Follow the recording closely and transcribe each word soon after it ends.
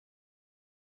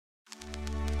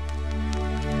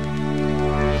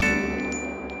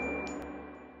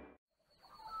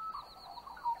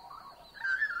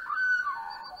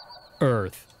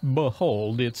Earth,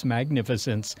 behold its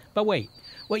magnificence. But wait,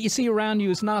 what you see around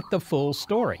you is not the full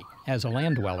story. As a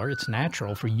land dweller, it's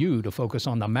natural for you to focus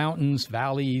on the mountains,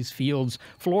 valleys, fields,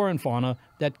 flora and fauna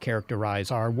that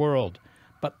characterize our world.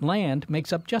 But land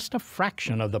makes up just a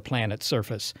fraction of the planet's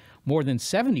surface. More than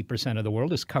 70% of the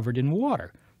world is covered in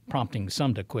water, prompting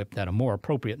some to quip that a more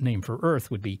appropriate name for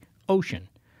Earth would be ocean.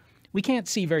 We can't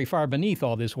see very far beneath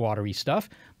all this watery stuff,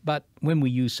 but when we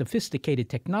use sophisticated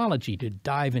technology to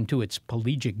dive into its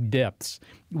pelagic depths,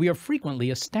 we are frequently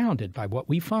astounded by what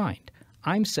we find.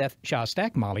 I'm Seth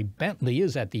Shostak. Molly Bentley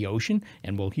is at the ocean,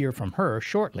 and we'll hear from her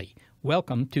shortly.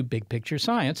 Welcome to Big Picture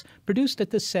Science, produced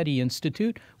at the SETI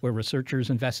Institute, where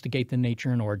researchers investigate the nature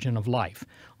and origin of life.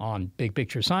 On Big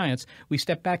Picture Science, we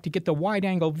step back to get the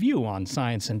wide-angle view on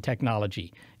science and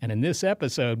technology. And in this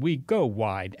episode, we go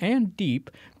wide and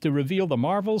deep to reveal the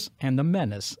marvels and the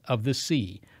menace of the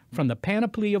sea. From the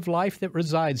panoply of life that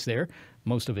resides there,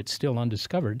 most of it still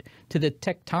undiscovered, to the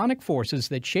tectonic forces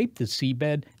that shape the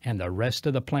seabed and the rest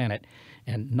of the planet.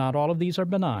 And not all of these are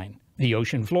benign. The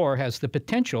ocean floor has the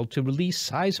potential to release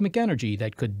seismic energy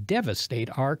that could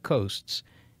devastate our coasts.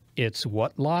 It's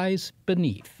what lies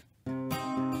beneath.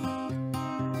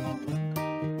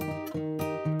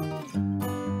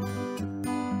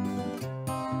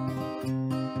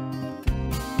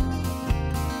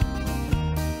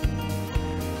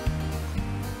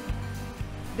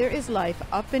 There is life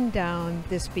up and down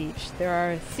this beach. There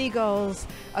are seagulls,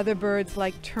 other birds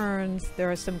like terns,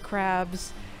 there are some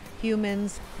crabs,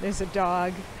 humans, there's a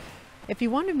dog. If you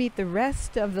want to meet the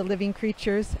rest of the living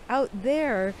creatures, out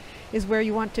there is where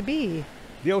you want to be.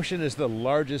 The ocean is the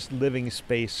largest living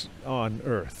space on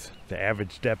Earth. The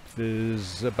average depth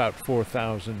is about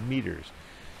 4,000 meters,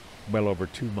 well over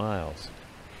 2 miles.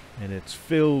 And it's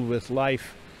filled with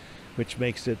life, which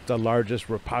makes it the largest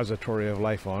repository of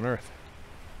life on Earth.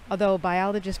 Although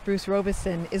biologist Bruce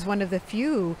Robison is one of the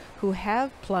few who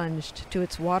have plunged to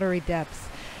its watery depths.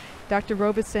 Dr.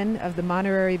 Robison of the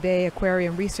Monterey Bay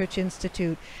Aquarium Research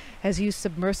Institute has used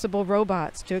submersible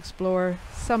robots to explore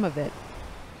some of it.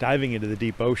 Diving into the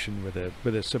deep ocean with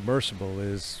a submersible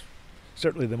is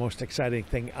certainly the most exciting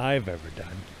thing I've ever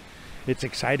done. It's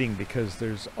exciting because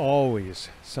there's always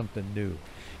something new.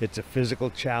 It's a physical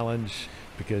challenge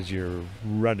because you're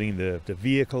running the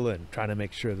vehicle and trying to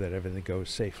make sure that everything goes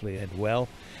safely and well.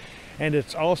 And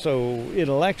it's also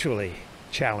intellectually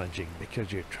challenging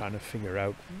because you're trying to figure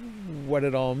out what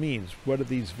it all means. What are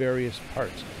these various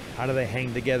parts? How do they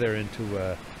hang together into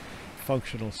a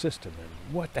functional system?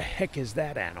 And what the heck is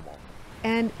that animal?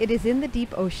 And it is in the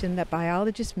deep ocean that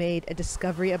biologists made a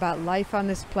discovery about life on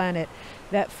this planet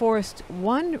that forced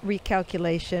one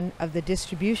recalculation of the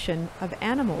distribution of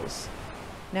animals.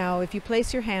 Now, if you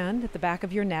place your hand at the back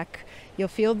of your neck, you'll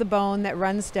feel the bone that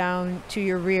runs down to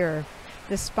your rear.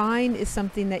 The spine is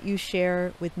something that you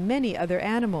share with many other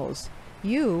animals.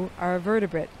 You are a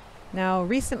vertebrate. Now,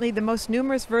 recently, the most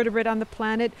numerous vertebrate on the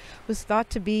planet was thought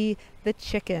to be the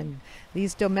chicken.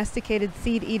 These domesticated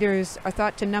seed eaters are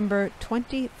thought to number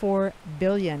 24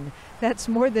 billion. That's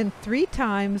more than 3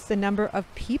 times the number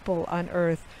of people on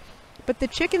Earth. But the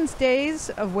chicken's days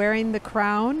of wearing the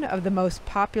crown of the most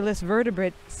populous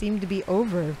vertebrate seem to be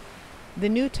over. The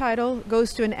new title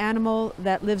goes to an animal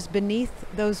that lives beneath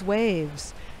those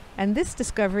waves. And this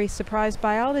discovery surprised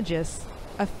biologists.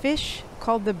 A fish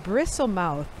called the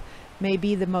bristlemouth may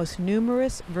be the most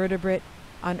numerous vertebrate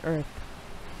on Earth.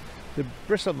 The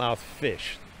bristlemouth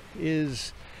fish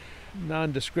is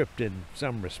nondescript in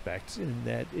some respects in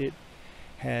that it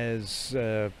has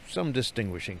some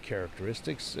distinguishing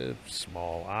characteristics, a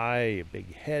small eye, a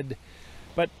big head,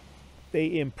 but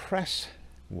they impress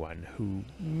one who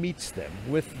meets them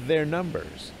with their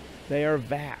numbers. They are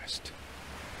vast.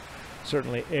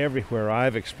 Certainly everywhere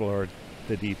I've explored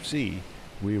the deep sea,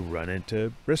 we run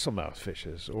into bristlemouth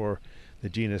fishes, or the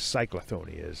genus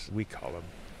Cyclothone, as we call them.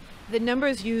 The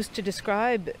numbers used to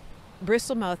describe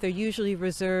bristlemouth are usually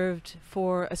reserved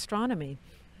for astronomy.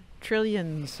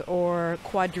 Trillions or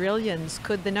quadrillions.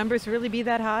 Could the numbers really be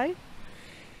that high?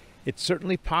 It's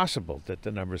certainly possible that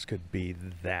the numbers could be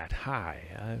that high.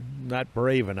 I'm not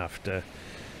brave enough to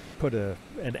put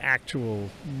an actual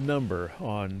number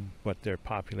on what their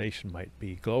population might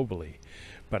be globally,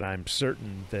 but I'm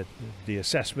certain that the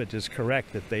assessment is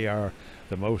correct that they are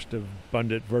the most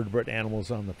abundant vertebrate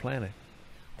animals on the planet.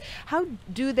 How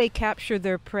do they capture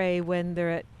their prey when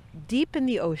they're deep in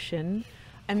the ocean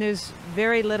and there's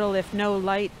very little, if no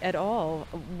light at all?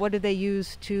 What do they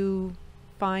use to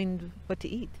find what to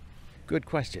eat? Good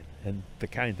question, and the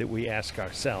kind that we ask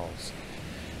ourselves.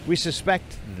 We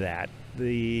suspect that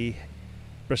the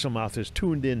bristlemouth is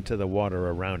tuned into the water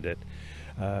around it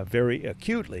very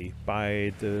acutely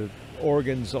by the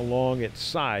organs along its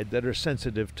side that are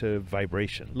sensitive to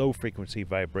vibration, low frequency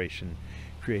vibration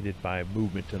created by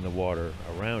movement in the water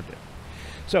around it.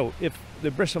 So if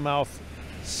the bristlemouth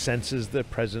senses the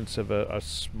presence of a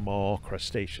small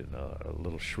crustacean, a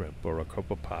little shrimp or a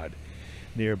copepod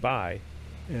nearby,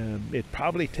 it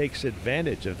probably takes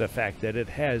advantage of the fact that it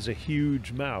has a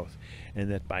huge mouth,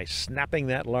 and that by snapping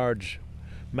that large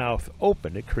mouth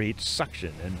open, it creates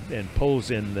suction and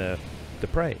pulls in the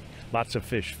prey. Lots of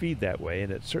fish feed that way,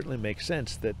 and it certainly makes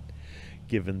sense that,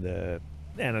 given the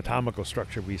anatomical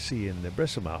structure we see in the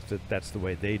bristlemouth, that's the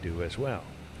way they do as well.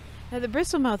 Now, the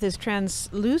bristlemouth is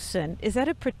translucent. Is that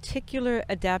a particular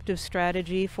adaptive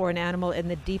strategy for an animal in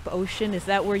the deep ocean? Is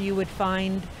that where you would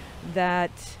find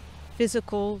that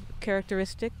physical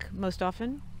characteristic most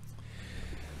often?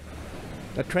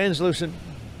 A translucent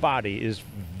body is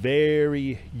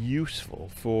very useful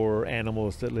for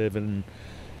animals that live in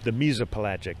the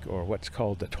mesopelagic, or what's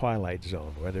called the twilight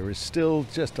zone, where there is still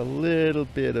just a little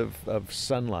bit of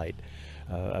sunlight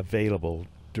available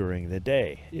during the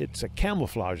day. It's a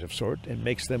camouflage of sort and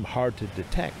makes them hard to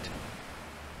detect.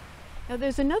 Now,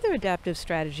 there's another adaptive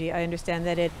strategy I understand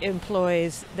that it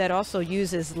employs that also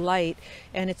uses light,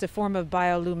 and it's a form of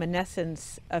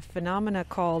bioluminescence, a phenomena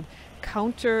called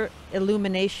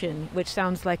counter-illumination, which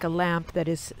sounds like a lamp that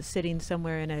is sitting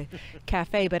somewhere in a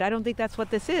cafe, but I don't think that's what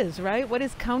this is, right? What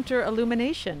is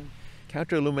counter-illumination?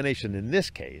 Counter-illumination in this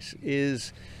case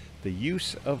is the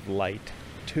use of light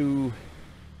to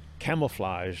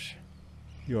camouflage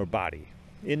your body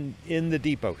in the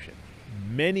deep ocean.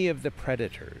 Many of the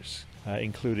predators,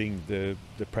 including the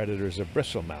predators of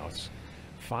bristlemouths,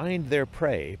 find their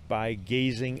prey by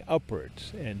gazing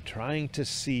upwards and trying to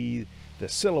see the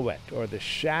silhouette or the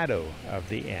shadow of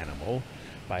the animal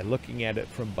by looking at it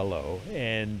from below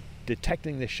and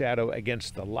detecting the shadow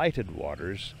against the lighted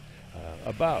waters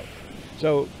above.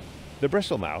 So the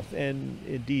bristlemouth, and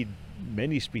indeed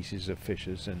many species of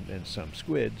fishes and some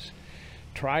squids,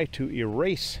 try to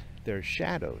erase their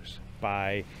shadows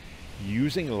by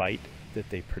using light that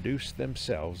they produce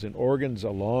themselves in organs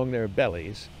along their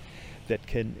bellies that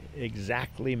can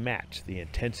exactly match the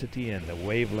intensity and the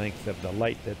wavelength of the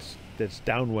light that's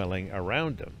downwelling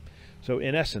around them. So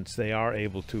in essence, they are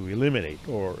able to eliminate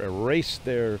or erase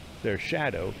their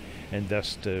shadow, and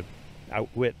thus to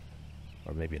outwit,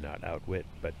 or maybe not outwit,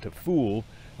 but to fool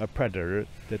a predator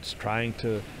that's trying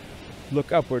to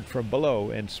look upward from below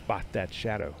and spot that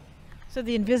shadow. So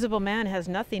the invisible man has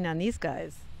nothing on these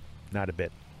guys? Not a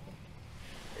bit.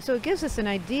 So it gives us an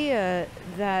idea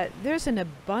that there's an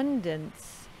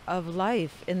abundance of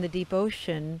life in the deep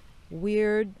ocean.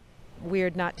 Weird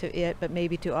not to it, but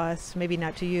maybe to us, maybe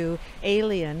not to you,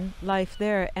 alien life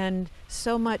there, and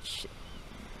so much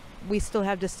we still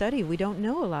have to study. We don't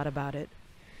know a lot about it.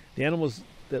 The animals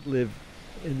that live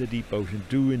in the deep ocean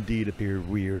do indeed appear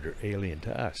weird or alien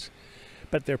to us,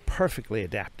 but they're perfectly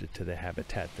adapted to the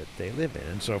habitat that they live in,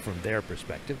 and so from their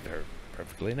perspective, they're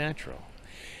perfectly natural.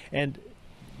 And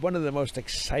one of the most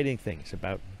exciting things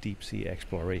about deep sea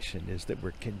exploration is that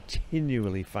we're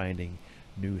continually finding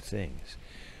new things.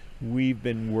 We've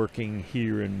been working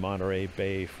here in Monterey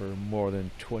Bay for more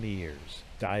than 20 years,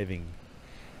 diving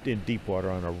in deep water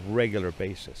on a regular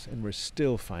basis, and we're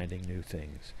still finding new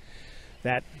things.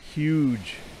 That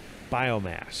huge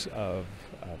biomass of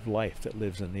life that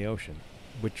lives in the ocean,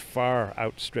 which far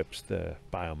outstrips the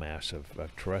biomass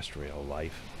of terrestrial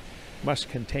life, must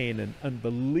contain an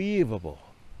unbelievable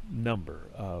number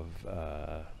of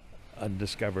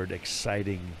undiscovered,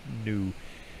 exciting new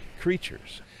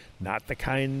creatures. Not the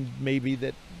kind maybe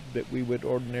that we would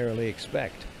ordinarily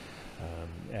expect.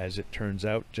 As it turns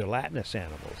out, gelatinous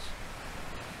animals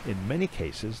in many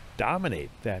cases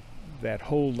dominate that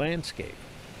whole landscape.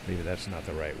 Maybe that's not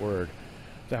the right word,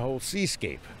 the whole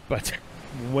seascape. But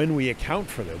when we account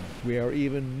for them, we are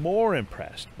even more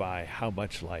impressed by how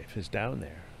much life is down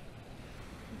there.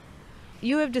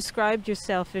 You have described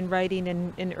yourself in writing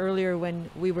and earlier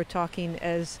when we were talking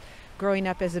as growing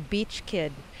up as a beach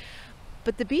kid.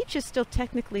 But the beach is still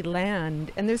technically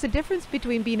land, and there's a difference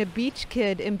between being a beach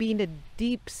kid and being a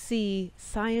deep sea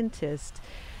scientist.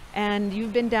 And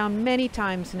you've been down many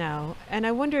times now, and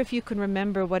I wonder if you can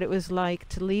remember what it was like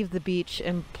to leave the beach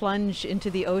and plunge into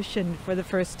the ocean for the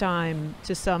first time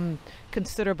to some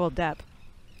considerable depth.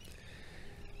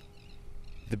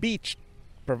 The beach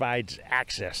provides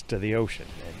access to the ocean,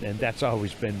 and that's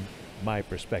always been my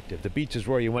perspective. The beach is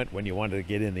where you went when you wanted to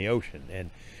get in the ocean, and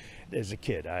as a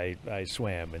kid I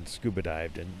swam and scuba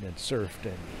dived and surfed,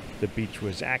 and the beach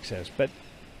was access. But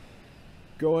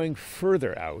going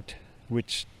further out,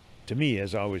 which to me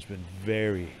has always been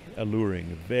very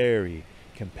alluring, very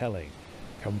compelling.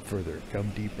 Come further,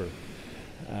 come deeper.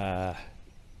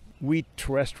 We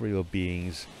terrestrial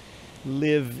beings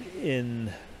live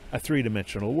in a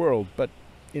three-dimensional world, but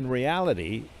in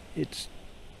reality, it's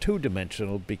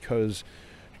two-dimensional because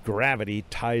gravity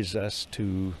ties us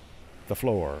to the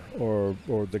floor or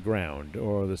the ground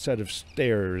or the set of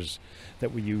stairs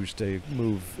that we use to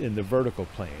move in the vertical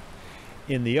plane.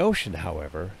 In the ocean,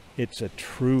 however, it's a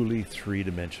truly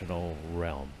three-dimensional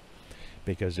realm,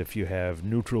 because if you have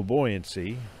neutral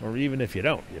buoyancy, or even if you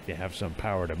don't, if you have some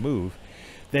power to move,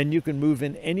 then you can move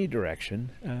in any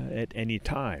direction at any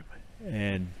time.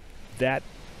 And that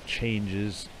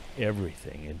changes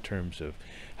everything in terms of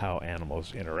how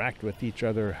animals interact with each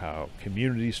other, how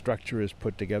community structure is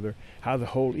put together, how the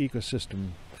whole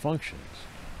ecosystem functions.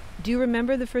 Do you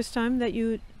remember the first time that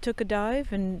you took a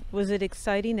dive, and was it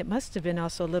exciting? It must have been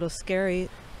also a little scary.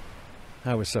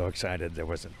 I was so excited there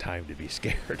wasn't time to be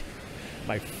scared.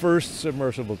 My first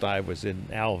submersible dive was in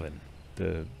Alvin,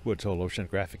 the Woods Hole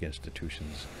Oceanographic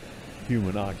Institution's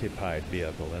human-occupied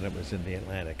vehicle, and it was in the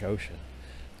Atlantic Ocean.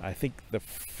 I think the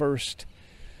first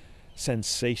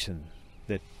sensation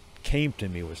that came to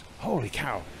me was, holy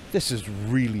cow, this is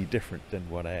really different than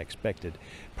what I expected.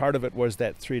 Part of it was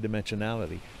that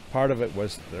three-dimensionality. Part of it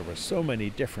was there were so many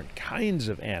different kinds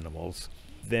of animals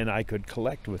than I could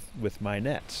collect with my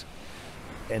nets.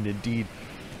 And indeed,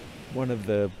 one of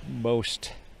the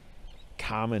most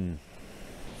common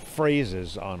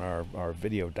phrases on our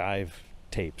video dive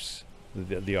tapes,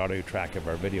 the audio track of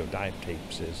our video dive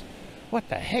tapes is, "What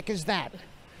the heck is that?"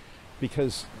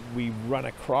 Because we run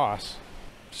across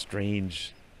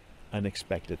strange,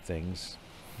 unexpected things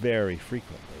very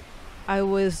frequently. I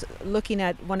was looking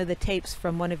at one of the tapes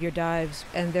from one of your dives,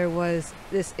 and there was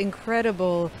this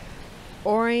incredible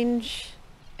orange,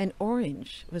 and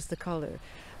orange was the color,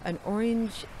 an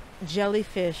orange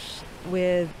jellyfish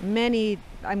with many,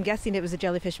 I'm guessing it was a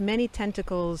jellyfish, many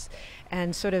tentacles,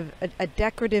 and sort of a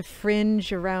decorative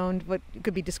fringe around what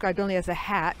could be described only as a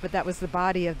hat, but that was the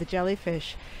body of the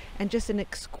jellyfish, and just an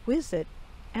exquisite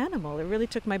animal. It really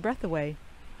took my breath away.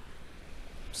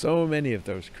 So many of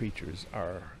those creatures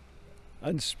are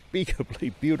unspeakably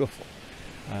beautiful.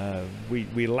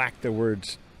 We lack the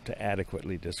words to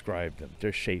adequately describe them,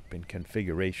 their shape and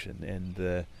configuration, and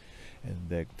the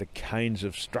kinds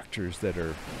of structures that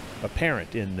are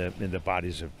apparent in the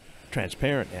bodies of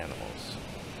transparent animals.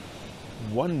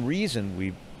 One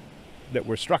reason that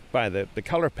we're struck by the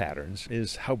color patterns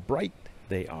is how bright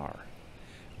they are.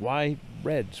 Why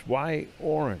reds? Why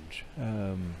orange?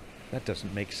 That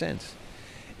doesn't make sense.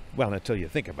 Well, until you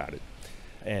think about it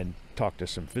and talk to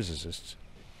some physicists.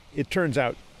 It turns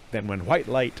out that when white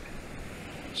light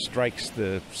strikes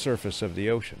the surface of the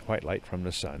ocean, white light from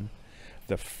the sun,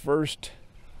 the first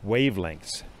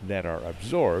wavelengths that are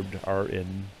absorbed are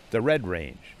in the red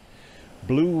range.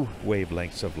 Blue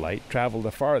wavelengths of light travel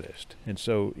the farthest, and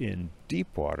so in deep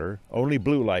water, only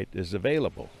blue light is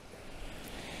available.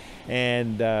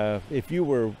 And if you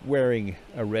were wearing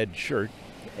a red shirt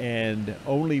and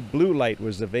only blue light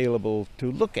was available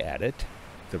to look at it,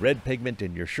 the red pigment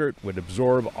in your shirt would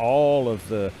absorb all of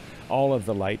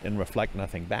the light and reflect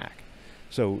nothing back.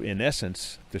 So in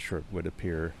essence, the shirt would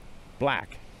appear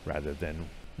black rather than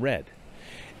red.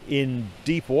 In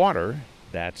deep water,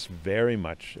 that's very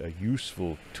much a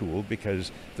useful tool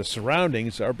because the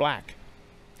surroundings are black.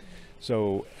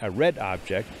 So a red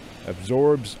object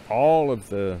absorbs all of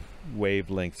the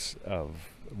wavelengths of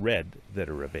red that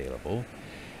are available,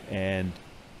 and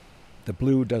the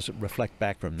blue doesn't reflect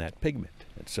back from that pigment.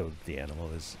 And so the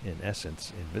animal is, in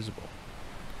essence, invisible.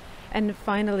 And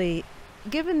finally,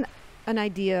 given an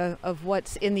idea of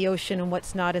what's in the ocean and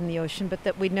what's not in the ocean, but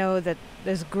that we know that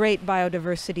there's great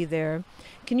biodiversity there,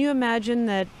 can you imagine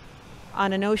that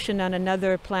on an ocean on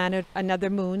another planet,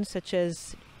 another moon, such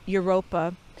as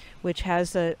Europa, which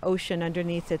has an ocean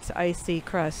underneath its icy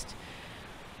crust,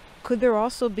 could there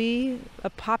also be a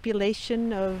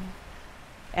population of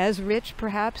as rich,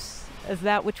 perhaps, as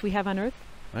that which we have on Earth?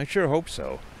 I sure hope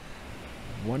so.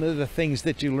 One of the things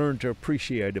that you learn to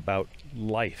appreciate about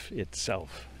life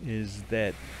itself is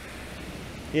that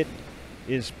it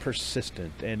is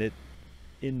persistent and it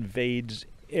invades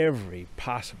every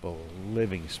possible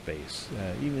living space,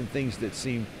 even things that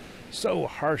seem so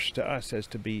harsh to us as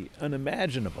to be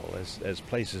unimaginable as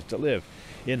places to live.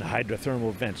 In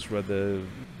hydrothermal vents where the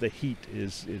heat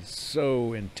is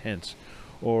so intense,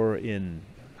 or in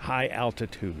high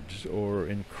altitudes, or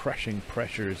in crushing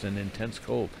pressures and intense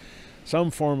cold.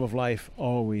 Some form of life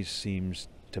always seems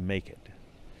to make it.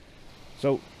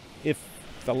 So if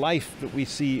the life that we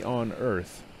see on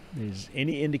Earth is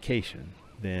any indication,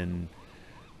 then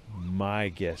My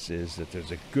guess is that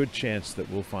there's a good chance that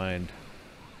we'll find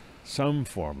some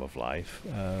form of life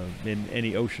in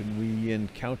any ocean we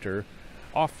encounter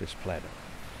off this planet.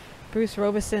 Bruce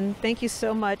Robison, thank you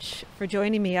so much for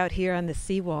joining me out here on the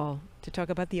seawall to talk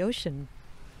about the ocean.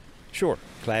 Sure,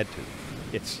 glad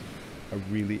to. It's a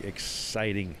really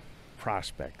exciting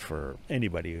prospect for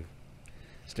anybody who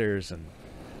stares and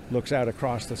looks out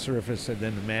across the surface and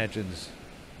then imagines,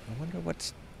 I wonder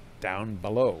what's down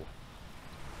below.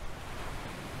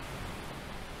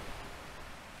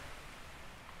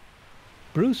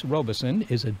 Bruce Robison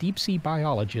is a deep-sea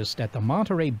biologist at the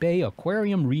Monterey Bay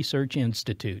Aquarium Research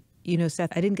Institute. You know,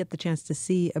 Seth, I didn't get the chance to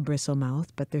see a bristlemouth,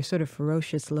 but they're sort of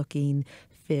ferocious-looking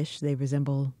fish. They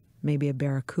resemble maybe a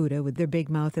barracuda with their big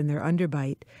mouth and their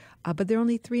underbite, but they're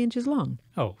only 3 inches long.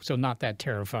 Oh, so not that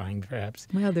terrifying, perhaps.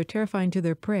 Well, they're terrifying to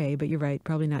their prey, but you're right,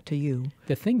 probably not to you.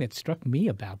 The thing that struck me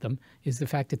about them is the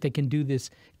fact that they can do this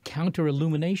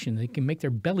counter-illumination. They can make their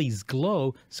bellies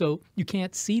glow so you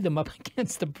can't see them up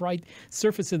against the bright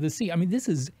surface of the sea. I mean, this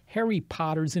is Harry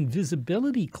Potter's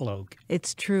invisibility cloak.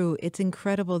 It's true. It's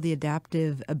incredible the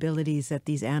adaptive abilities that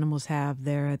these animals have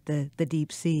there at the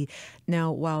deep sea.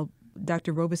 Now, while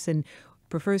Dr. Robison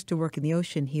prefers to work in the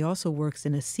ocean, he also works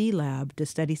in a sea lab to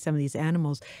study some of these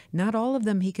animals. Not all of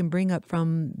them he can bring up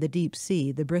from the deep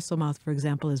sea. The bristlemouth, for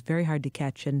example, is very hard to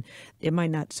catch, and it might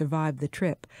not survive the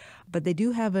trip. But they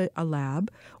do have a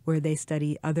lab where they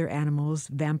study other animals,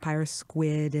 vampire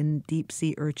squid and deep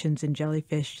sea urchins and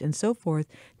jellyfish and so forth,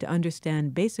 to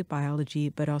understand basic biology,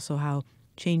 but also how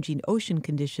changing ocean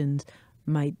conditions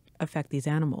might affect these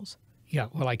animals. Yeah,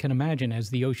 well, I can imagine as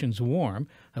the oceans warm,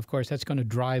 of course, that's going to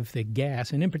drive the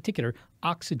gas, and in particular,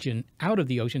 oxygen out of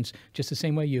the oceans, just the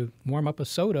same way you warm up a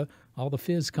soda, all the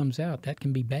fizz comes out. That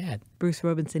can be bad. Bruce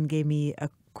Robison gave me a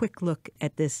quick look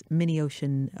at this mini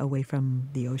ocean away from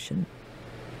the ocean.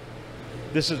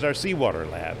 This is our seawater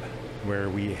lab, where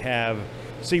we have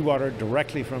seawater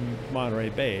directly from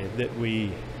Monterey Bay that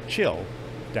we chill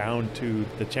down to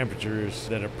the temperatures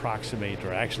that approximate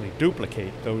or actually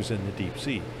duplicate those in the deep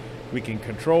sea. We can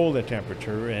control the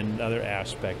temperature and other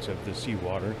aspects of the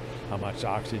seawater, how much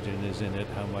oxygen is in it,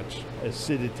 how much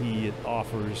acidity it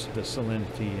offers, the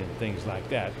salinity and things like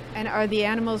that. And are the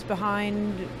animals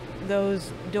behind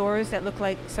those doors that look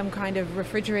like some kind of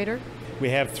refrigerator? We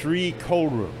have 3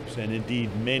 cold rooms, and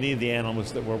indeed many of the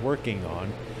animals that we're working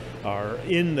on are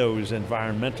in those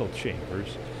environmental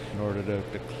chambers in order to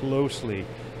closely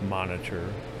monitor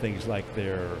things like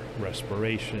their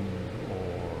respiration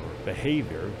or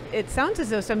behavior. It sounds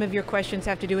as though some of your questions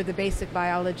have to do with the basic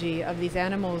biology of these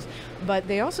animals, but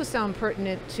they also sound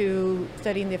pertinent to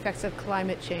studying the effects of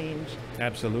climate change.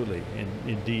 Absolutely. And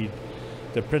indeed,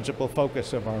 the principal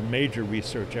focus of our major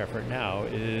research effort now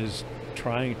is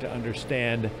trying to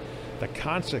understand the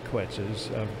consequences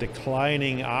of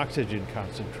declining oxygen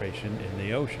concentration in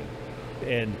the ocean.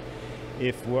 And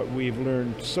if what we've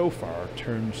learned so far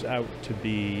turns out to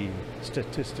be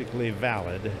statistically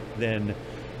valid, then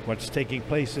what's taking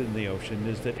place in the ocean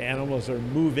is that animals are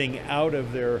moving out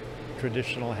of their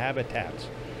traditional habitats.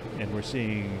 And we're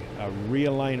seeing a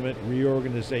realignment,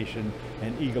 reorganization,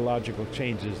 and ecological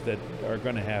changes that are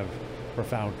going to have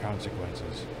profound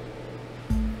consequences.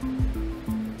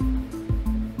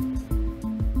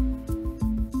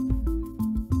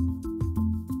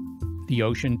 The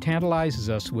ocean tantalizes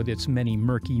us with its many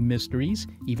murky mysteries.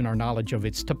 Even our knowledge of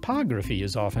its topography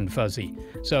is often fuzzy.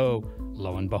 So,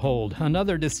 lo and behold,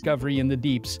 another discovery in the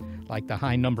deeps, like the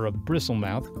high number of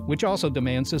bristlemouth, which also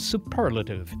demands a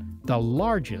superlative, the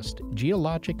largest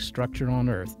geologic structure on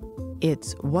Earth.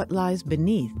 It's What Lies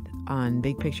Beneath on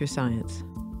Big Picture Science.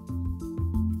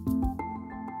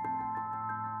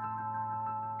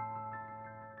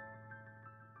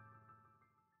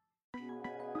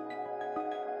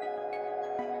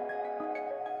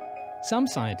 Some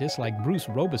scientists, like Bruce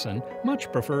Robison, much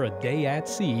prefer a day at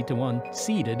sea to one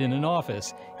seated in an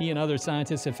office. He and other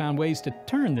scientists have found ways to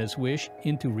turn this wish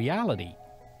into reality.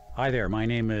 Hi there, my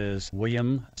name is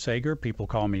William Sager. People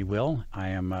call me Will. I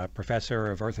am a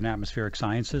professor of Earth and Atmospheric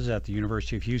Sciences at the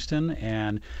University of Houston,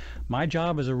 and my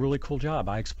job is a really cool job.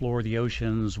 I explore the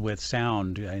oceans with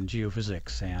sound and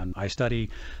geophysics, and I study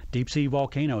deep-sea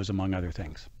volcanoes, among other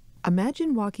things.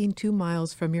 Imagine walking 2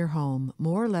 miles from your home,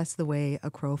 more or less the way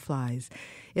a crow flies.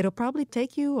 It'll probably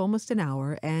take you almost an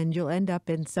hour, and you'll end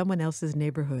up in someone else's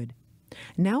neighborhood.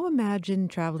 Now imagine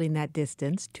traveling that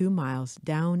distance, 2 miles,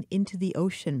 down into the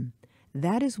ocean.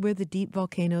 That is where the deep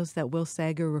volcanoes that Will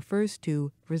Sager refers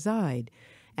to reside,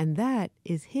 and that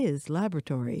is his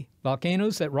laboratory.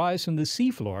 Volcanoes that rise from the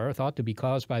seafloor are thought to be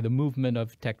caused by the movement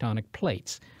of tectonic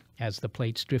plates. As the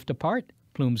plates drift apart,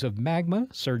 Plumes of magma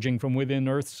surging from within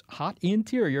Earth's hot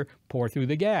interior pour through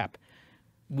the gap.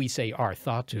 We say are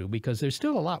thought to because there's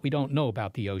still a lot we don't know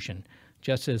about the ocean.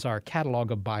 Just as our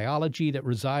catalog of biology that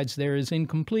resides there is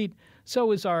incomplete,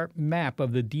 so is our map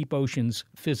of the deep ocean's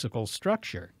physical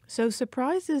structure. So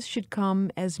surprises should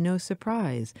come as no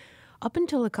surprise. Up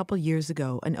until a couple years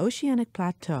ago, an oceanic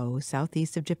plateau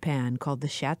southeast of Japan called the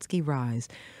Shostak Rise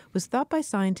was thought by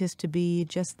scientists to be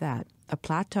just that, a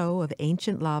plateau of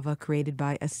ancient lava created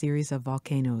by a series of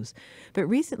volcanoes. But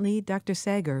recently, Dr.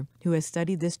 Sager, who has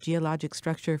studied this geologic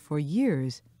structure for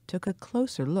years, took a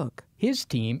closer look. His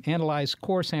team analyzed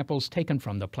core samples taken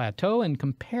from the plateau and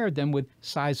compared them with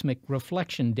seismic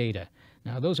reflection data.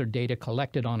 Now, those are data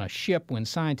collected on a ship when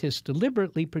scientists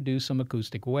deliberately produce some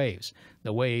acoustic waves.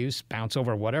 The waves bounce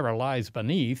over whatever lies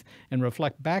beneath and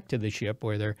reflect back to the ship,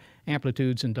 where their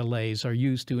amplitudes and delays are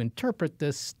used to interpret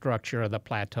the structure of the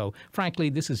plateau. Frankly,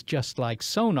 this is just like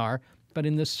sonar, but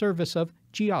in the service of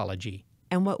geology.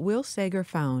 And what Will Sager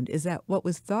found is that what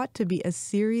was thought to be a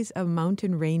series of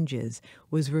mountain ranges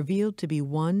was revealed to be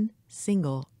one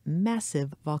single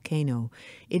massive volcano.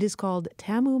 It is called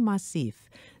Tamu Massif.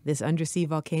 This undersea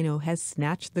volcano has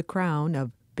snatched the crown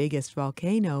of biggest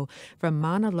volcano from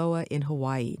Mauna Loa in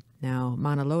Hawaii. Now,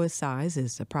 Mauna Loa's size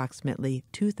is approximately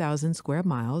 2,000 square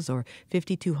miles or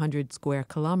 5,200 square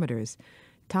kilometers.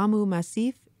 Tamu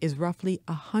Massif is roughly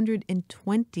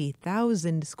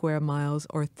 120,000 square miles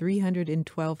or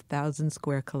 312,000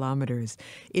 square kilometers.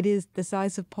 It is the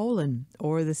size of Poland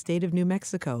or the state of New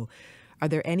Mexico. Are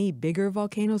there any bigger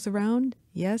volcanoes around?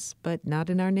 Yes, but not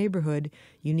in our neighborhood.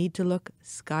 You need to look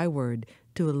skyward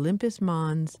to Olympus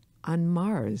Mons on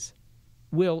Mars.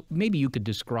 Will, maybe you could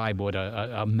describe what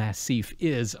a massif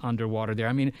is underwater there.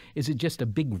 I mean, is it just a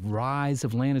big rise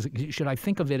of land? Should I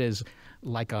think of it as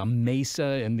like a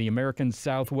mesa in the American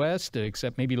Southwest,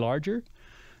 except maybe larger?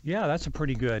 Yeah, that's a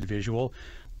pretty good visual.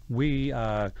 We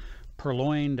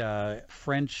purloined a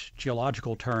French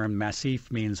geological term. Massif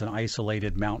means an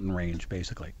isolated mountain range,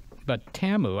 basically. But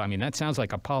Tamu, I mean, that sounds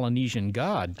like a Polynesian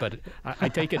god, but I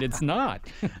take it it's not.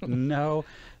 No.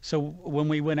 So when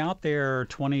we went out there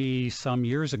 20-some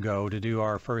years ago to do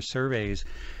our first surveys,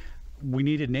 we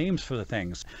needed names for the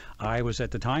things. I was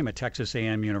at the time at Texas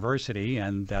A&M University,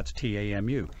 and that's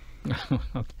TAMU.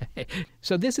 Okay.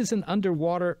 So this is an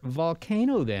underwater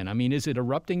volcano then. I mean, is it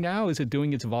erupting now? Is it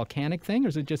doing its volcanic thing, or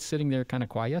is it just sitting there kind of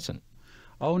quiescent?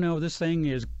 Oh no, this thing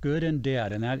is good and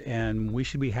dead, and we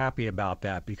should be happy about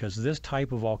that, because this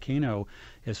type of volcano,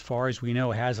 as far as we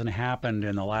know, hasn't happened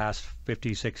in the last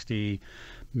 50, 60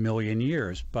 million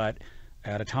years. But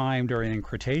at a time during the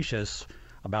Cretaceous,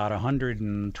 about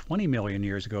 120 million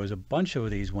years ago, as a bunch of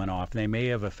these went off, they may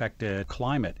have affected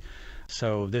climate.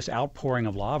 So this outpouring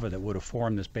of lava that would have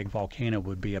formed this big volcano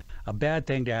would be a bad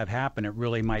thing to have happen. It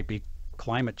really might be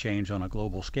climate change on a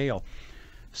global scale.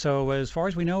 So as far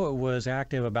as we know, it was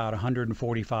active about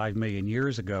 145 million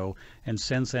years ago, and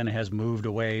since then it has moved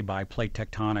away by plate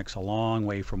tectonics a long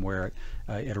way from where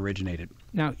it originated.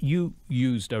 Now, you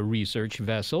used a research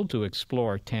vessel to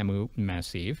explore Tamu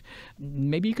Massif.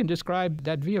 Maybe you can describe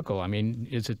that vehicle. I mean,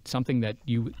 is it something that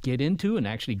you get into and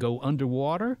actually go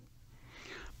underwater?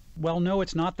 Well, no,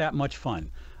 it's not that much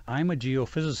fun. I'm a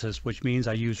geophysicist, which means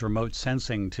I use remote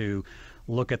sensing to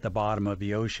look at the bottom of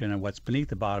the ocean and what's beneath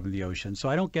the bottom of the ocean. So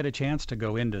I don't get a chance to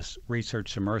go into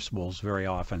research submersibles very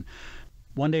often.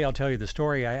 One day I'll tell you the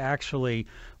story. I actually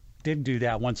did do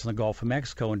that once in the Gulf of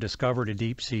Mexico and discovered a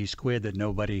deep sea squid that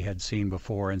nobody had seen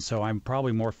before. And so I'm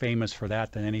probably more famous for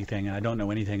that than anything. And I don't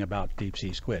know anything about deep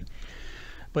sea squid.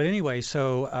 But anyway,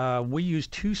 so we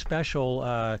used two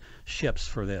special ships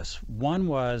for this. One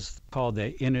was called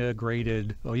the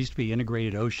Integrated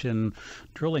Ocean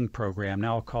Drilling Program,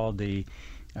 now called the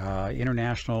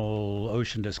International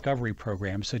Ocean Discovery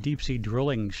Program. It's a deep sea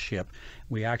drilling ship.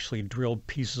 We actually drilled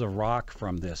pieces of rock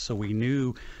from this, so we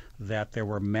knew that there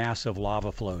were massive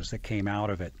lava flows that came out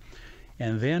of it.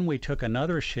 And then we took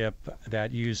another ship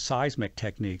that used seismic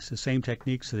techniques, the same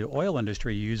techniques the oil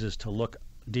industry uses to look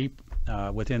deep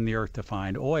within the earth to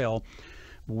find oil.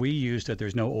 We used it,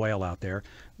 there's no oil out there.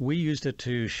 We used it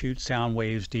to shoot sound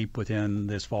waves deep within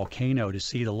this volcano to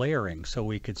see the layering. So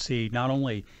we could see not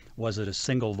only was it a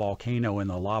single volcano and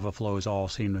the lava flows all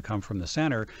seemed to come from the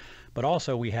center, but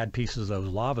also we had pieces of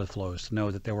those lava flows to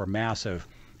know that there were massive,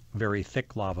 very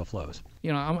thick lava flows.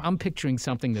 You know, I'm picturing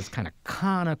something that's kind of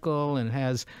conical and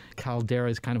has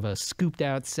calderas, kind of a scooped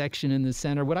out section in the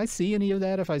center. Would I see any of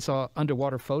that if I saw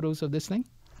underwater photos of this thing?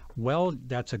 Well,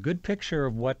 that's a good picture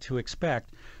of what to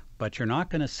expect, but you're not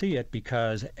going to see it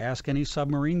because ask any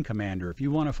submarine commander. If you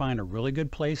want to find a really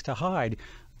good place to hide,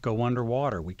 go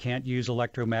underwater. We can't use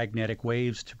electromagnetic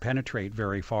waves to penetrate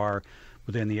very far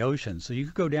within the ocean. So you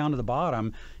could go down to the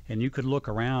bottom and you could look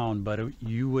around, but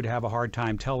you would have a hard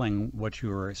time telling what you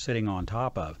were sitting on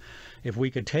top of. If we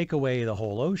could take away the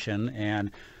whole ocean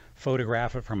and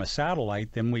photograph it from a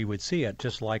satellite, then we would see it,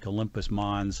 just like Olympus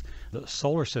Mons, the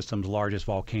solar system's largest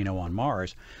volcano on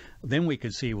Mars. Then we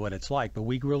could see what it's like, but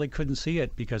we really couldn't see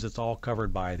it because it's all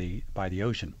covered by the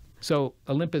ocean. So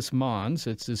Olympus Mons,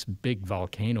 it's this big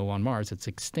volcano on Mars. It's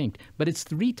extinct, but it's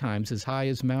 3 times as high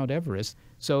as Mount Everest.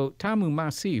 So Tamu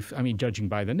Massif, I mean, judging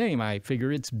by the name, I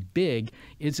figure it's big.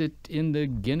 Is it in the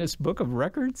Guinness Book of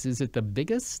Records? Is it the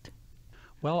biggest?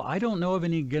 Well, I don't know of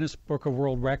any Guinness Book of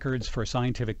World Records for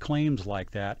scientific claims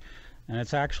like that. And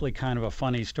it's actually kind of a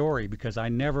funny story because I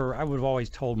would have always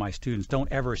told my students,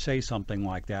 don't ever say something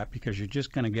like that because you're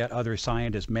just going to get other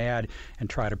scientists mad and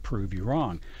try to prove you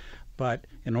wrong. But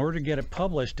in order to get it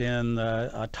published in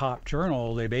a top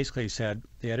journal, they basically said,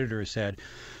 the editor said,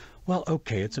 well,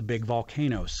 okay, it's a big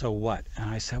volcano, so what? And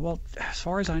I said, well, as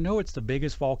far as I know, it's the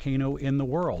biggest volcano in the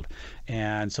world.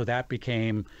 And so that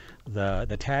became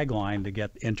the tagline to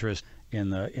get interest in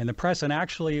the press. And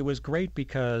actually, it was great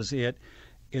because it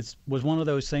was one of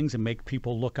those things that make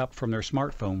people look up from their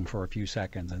smartphone for a few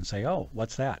seconds and say, oh,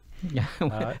 what's that?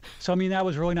 Yeah. So, I mean, that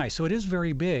was really nice. So it is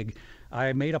very big.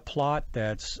 I made a plot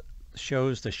that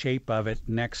shows the shape of it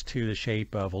next to the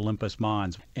shape of Olympus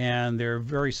Mons, and they're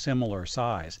very similar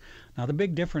size. Now, the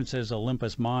big difference is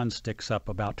Olympus Mons sticks up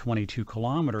about 22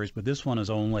 kilometers, but this one is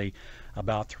only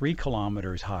about 3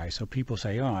 kilometers high. So people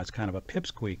say, oh, it's kind of a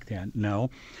pipsqueak then. No,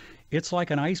 it's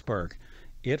like an iceberg.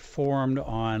 It formed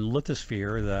on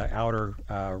lithosphere, the outer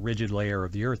rigid layer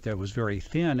of the Earth that was very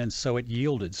thin, and so it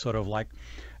yielded, sort of like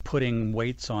putting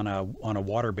weights on a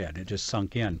waterbed. It just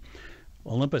sunk in.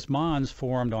 Olympus Mons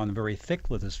formed on very thick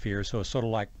lithosphere, so it's sort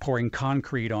of like pouring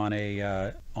concrete on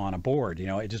a board. You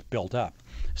know, it just built up.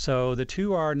 So the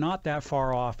two are not that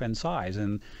far off in size,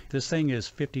 and this thing is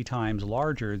 50 times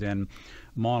larger than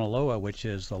Mauna Loa, which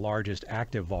is the largest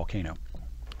active volcano.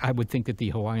 I would think that the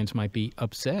Hawaiians might be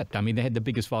upset. I mean, they had the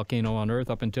biggest volcano on Earth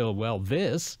up until, well,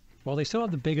 this. Well, they still have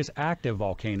the biggest active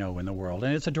volcano in the world,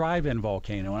 and it's a drive-in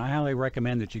volcano, and I highly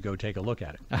recommend that you go take a look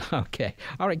at it. Okay.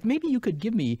 All right. Maybe you could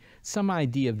give me some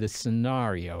idea of the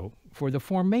scenario for the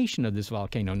formation of this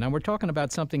volcano. Now, we're talking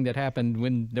about something that happened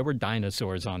when there were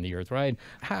dinosaurs on the Earth, right?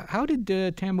 How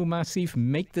did Tamu Massif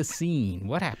make the scene?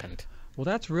 What happened? Well,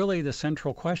 that's really the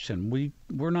central question.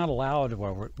 We're not allowed,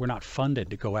 or we're not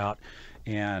funded to go out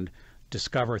and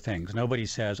discover things. Nobody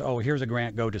says, oh, here's a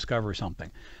grant, go discover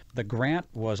something. The grant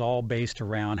was all based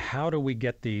around how do we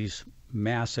get these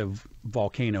massive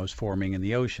volcanoes forming in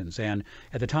the oceans. And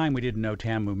at the time, we didn't know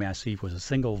Tamu Massif was a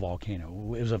single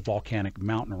volcano. It was a volcanic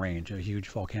mountain range, a huge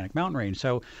volcanic mountain range.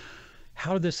 So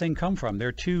how did this thing come from? There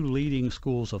are 2 leading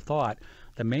schools of thought.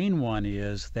 The main one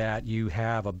is that you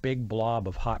have a big blob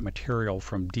of hot material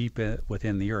from deep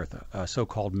within the Earth, a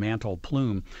so-called mantle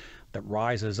plume that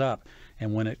rises up.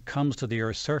 And when it comes to the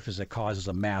Earth's surface, it causes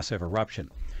a massive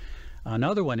eruption.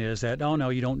 Another one is that, oh, no,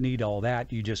 you don't need all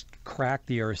that. You just crack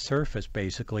the Earth's surface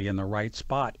basically in the right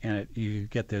spot, and you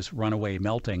get this runaway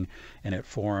melting, and it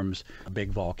forms a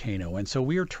big volcano. And so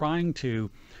we are trying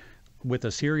to, with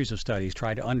a series of studies,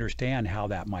 try to understand how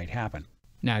that might happen.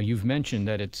 Now, you've mentioned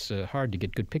that it's hard to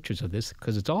get good pictures of this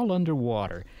because it's all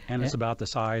underwater. And it's about the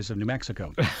size of New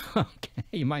Mexico.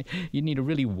 Okay, you need a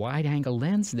really wide-angle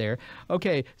lens there.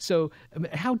 Okay, so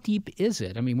how deep is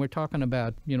it? I mean, we're talking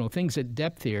about, things at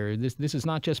depth here. This is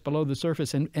not just below the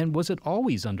surface. And was it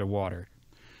always underwater?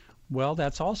 Well,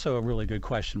 that's also a really good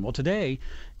question. Well, today,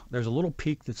 there's a little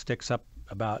peak that sticks up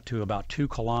to about 2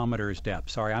 kilometers depth.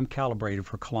 Sorry, I'm calibrated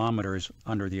for kilometers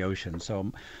under the ocean, so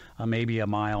maybe 1.5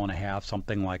 miles,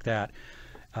 something like that.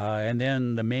 And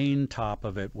then the main top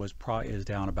of it is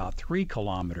down about 3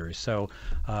 kilometers, so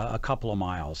a couple of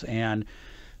miles. And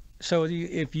so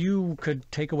if you could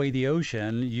take away the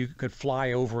ocean, you could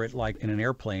fly over it like in an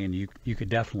airplane. You could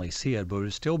definitely see it, but it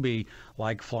would still be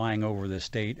like flying over the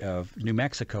state of New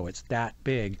Mexico. It's that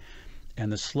big. And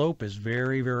the slope is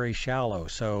very, very shallow.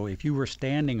 So if you were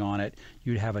standing on it,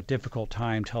 you'd have a difficult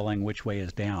time telling which way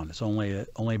is down. It's only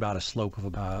about a slope of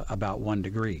about 1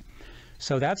 degree.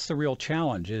 So that's the real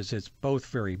challenge, is it's both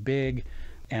very big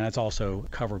and it's also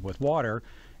covered with water.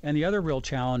 And the other real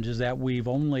challenge is that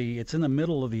it's in the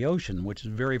middle of the ocean, which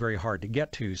is very, very hard to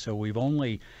get to. So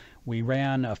we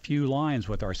ran a few lines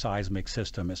with our seismic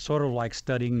system. It's sort of like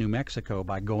studying New Mexico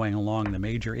by going along the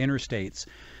major interstates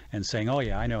and saying, oh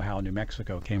yeah, I know how New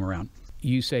Mexico came around.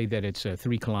 You say that it's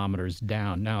 3 kilometers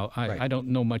down. Now, Right. I don't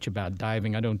know much about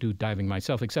diving. I don't do diving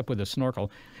myself, except with a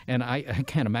snorkel, and I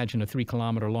can't imagine a 3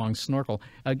 kilometer long snorkel.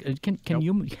 Can Nope.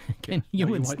 you can You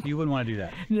humans? wouldn't want to do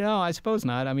that. No, I suppose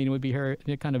not. I mean, it would be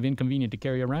kind of inconvenient to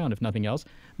carry around, if nothing else.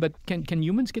 But can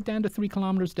humans get down to 3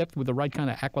 kilometers depth with the right kind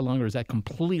of aqualung, or is that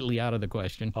completely out of the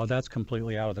question? Oh, that's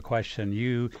completely out of the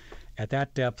question. At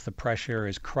that depth, the pressure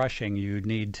is crushing. You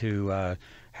need to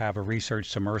have a research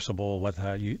submersible with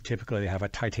you typically have a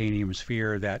titanium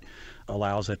sphere that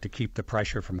allows it to keep the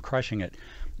pressure from crushing it.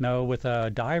 No, with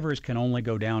divers can only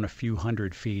go down a few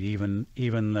hundred feet,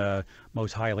 even the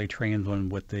most highly trained one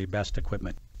with the best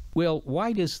equipment. Will,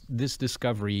 why does this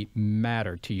discovery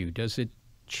matter to you? Does it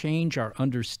change our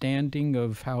understanding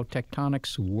of how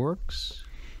tectonics works?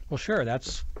 Well, sure.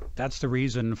 That's the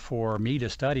reason for me to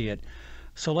study it.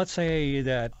 So let's say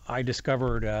that I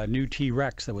discovered a new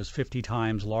T-Rex that was 50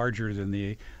 times larger than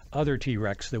the other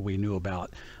T-Rex that we knew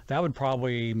about. That would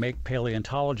probably make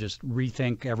paleontologists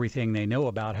rethink everything they know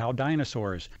about how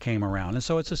dinosaurs came around. And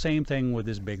so it's the same thing with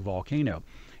this big volcano.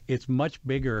 It's much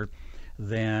bigger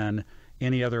than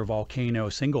any other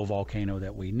single volcano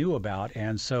that we knew about.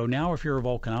 And so now if you're a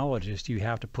volcanologist, you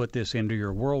have to put this into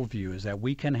your worldview, is that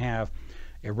we can have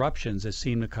eruptions that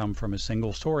seem to come from a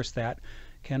single source that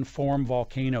can form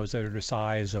volcanoes that are the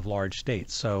size of large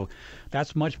states. So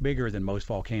that's much bigger than most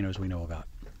volcanoes we know about.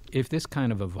 If this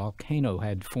kind of a volcano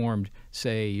had formed,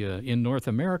 say, in North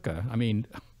America, I mean,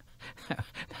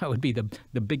 that would be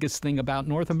the biggest thing about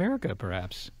North America,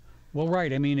 perhaps. Well,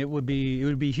 right. I mean, it would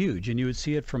be huge, and you would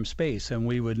see it from space, and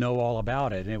we would know all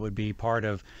about it, and it would be part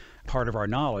of our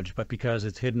knowledge. But because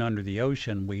it's hidden under the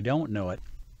ocean, we don't know it.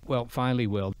 Well, finally,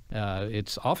 Will,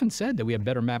 it's often said that we have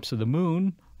better maps of the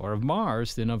moon or of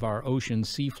Mars than of our ocean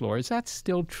seafloor. Is that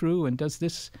still true? And does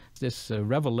this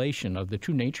revelation of the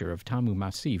true nature of Tamu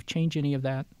Massif change any of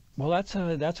that? Well, that's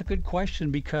a good question,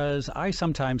 because I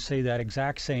sometimes say that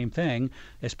exact same thing,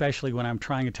 especially when I'm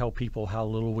trying to tell people how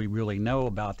little we really know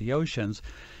about the oceans.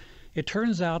 It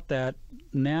turns out that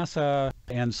NASA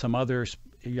and some others,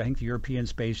 I think the European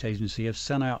Space Agency, have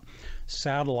sent out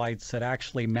satellites that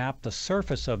actually map the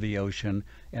surface of the ocean,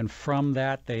 and from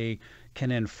that they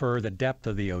can infer the depth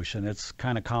of the ocean. It's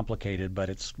kind of complicated, but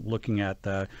it's looking at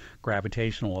the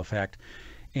gravitational effect.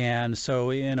 And so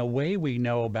in a way we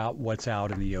know about what's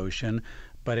out in the ocean,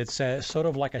 but it's sort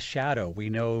of like a shadow. We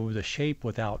know the shape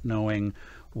without knowing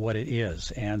what it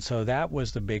is. And so that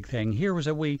was the big thing here, was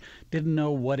that we didn't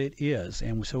know what it is.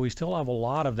 And so we still have a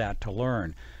lot of that to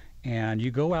learn. And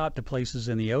you go out to places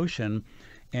in the ocean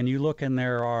and you look, and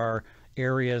there are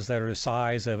areas that are the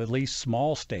size of at least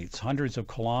small states, hundreds of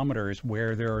kilometers,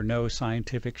 where there are no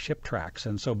scientific ship tracks.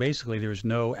 And so basically there's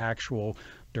no actual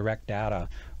direct data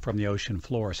from the ocean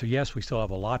floor. So yes, we still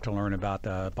have a lot to learn about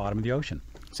the bottom of the ocean.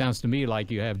 Sounds to me like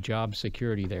you have job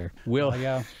security there. Will,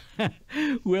 yeah.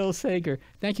 Will Sager,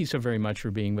 thank you so very much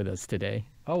for being with us today.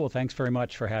 Oh, well, thanks very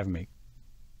much for having me.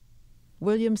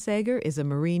 William Sager is a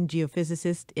marine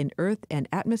geophysicist in Earth and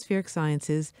Atmospheric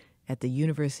Sciences at the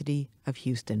University of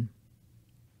Houston.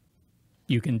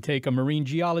 You can take a marine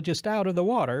geologist out of the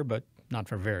water, but not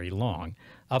for very long.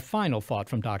 A final thought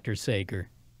from Dr. Sager.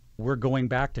 We're going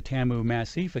back to Tamu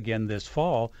Massif again this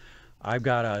fall. I've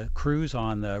got a cruise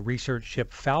on the research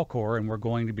ship Falcor, and we're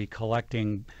going to be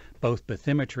collecting both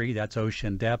bathymetry, that's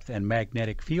ocean depth, and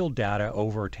magnetic field data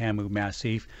over Tamu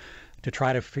Massif to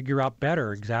try to figure out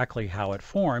better exactly how it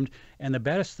formed. And the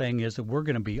best thing is that we're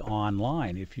going to be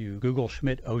online. If you Google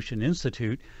Schmidt Ocean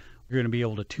Institute, you're going to be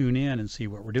able to tune in and see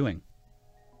what we're doing.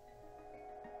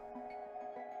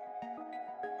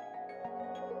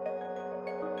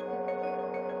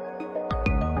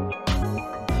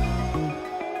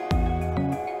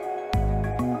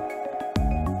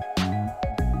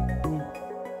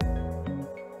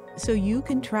 So you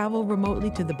can travel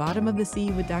remotely to the bottom of the sea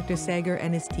with Dr. Sager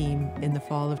and his team in the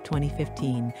fall of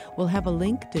 2015. We'll have a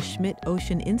link to Schmidt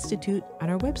Ocean Institute on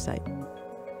our website.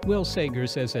 Will Sager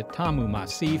says that Tamu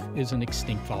Massif is an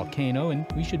extinct volcano, and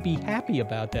we should be happy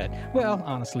about that. Well,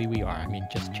 honestly, we are. I mean,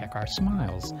 just check our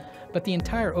smiles. But the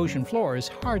entire ocean floor is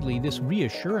hardly this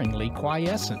reassuringly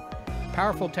quiescent.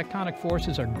 Powerful tectonic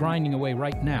forces are grinding away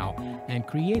right now and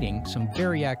creating some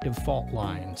very active fault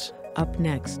lines. Up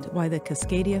next, why the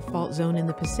Cascadia fault zone in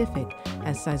the Pacific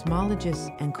has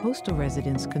seismologists and coastal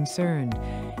residents concerned.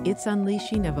 Its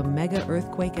unleashing of a mega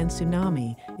earthquake and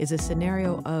tsunami is a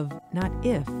scenario of not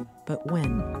if, but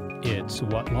when. It's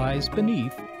What Lies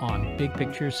Beneath on Big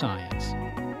Picture Science.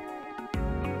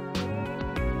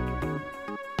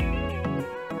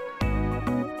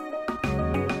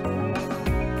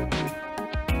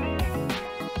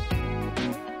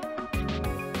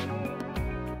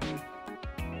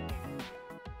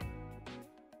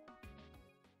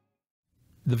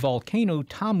 The volcano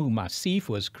Tamu Massif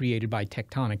was created by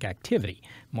tectonic activity.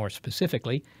 More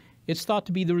specifically, it's thought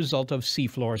to be the result of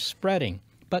seafloor spreading.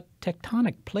 But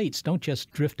tectonic plates don't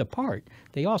just drift apart,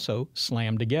 they also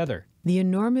slam together. The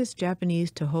enormous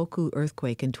Japanese Tohoku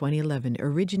earthquake in 2011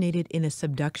 originated in a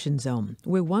subduction zone,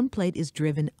 where one plate is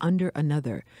driven under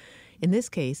another. In this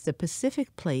case, the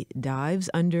Pacific plate dives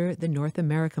under the North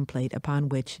American plate upon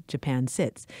which Japan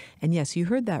sits. And yes, you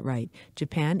heard that right.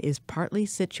 Japan is partly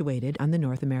situated on the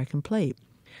North American plate.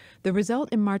 The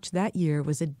result in March that year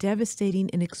was a devastating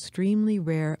and extremely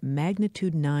rare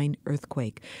magnitude 9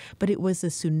 earthquake. But it was the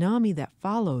tsunami that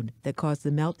followed that caused the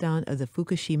meltdown of the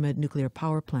Fukushima nuclear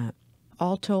power plant.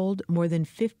 All told, more than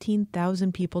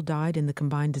 15,000 people died in the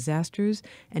combined disasters,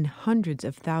 and hundreds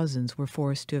of thousands were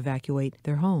forced to evacuate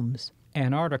their homes.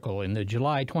 An article in the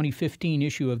July 2015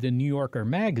 issue of the New Yorker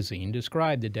magazine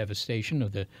described the devastation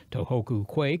of the Tohoku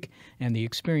quake and the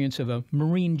experience of a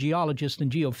marine geologist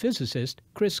and geophysicist,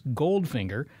 Chris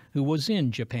Goldfinger, who was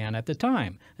in Japan at the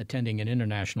time, attending an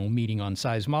international meeting on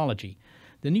seismology.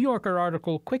 The New Yorker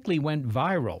article quickly went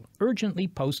viral, urgently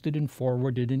posted and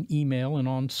forwarded in email and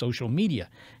on social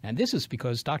media. And this is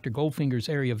because Dr. Goldfinger's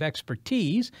area of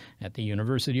expertise at the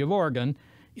University of Oregon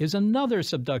is another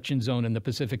subduction zone in the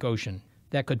Pacific Ocean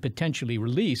that could potentially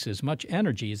release as much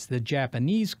energy as the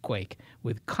Japanese quake,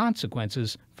 with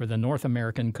consequences for the North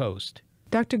American coast.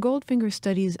 Dr. Goldfinger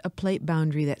studies a plate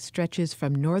boundary that stretches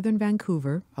from northern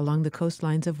Vancouver along the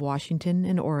coastlines of Washington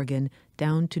and Oregon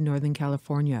down to northern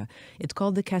California. It's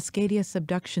called the Cascadia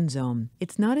subduction zone.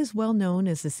 It's not as well known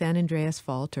as the San Andreas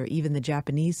Fault or even the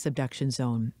Japanese subduction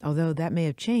zone, although that may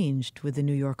have changed with the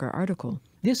New Yorker article.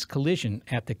 This collision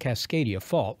at the Cascadia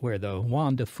Fault, where the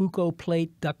Juan de Fuca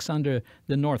plate ducks under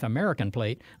the North American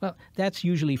plate, well, that's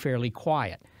usually fairly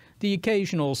quiet. The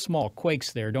occasional small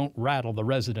quakes there don't rattle the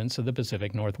residents of the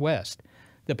Pacific Northwest.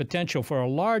 The potential for a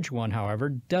large one, however,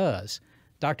 does.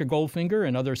 Dr. Goldfinger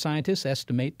and other scientists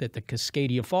estimate that the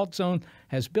Cascadia Fault Zone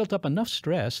has built up enough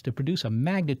stress to produce a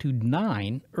magnitude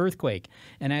 9 earthquake,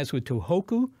 and as with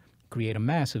Tohoku, create a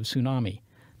massive tsunami.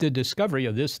 The discovery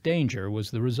of this danger was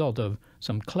the result of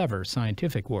some clever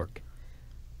scientific work.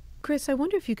 Chris, I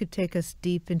wonder if you could take us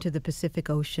deep into the Pacific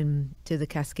Ocean to the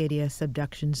Cascadia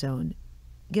subduction zone.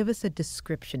 Give us a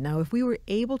description. Now, if we were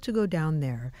able to go down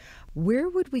there, where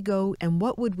would we go and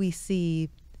what would we see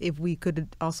if we could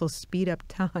also speed up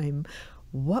time?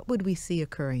 What would we see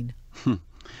occurring?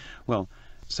 Well,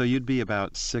 so you'd be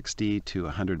about 60 to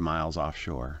 100 miles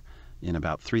offshore in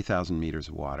about 3,000 meters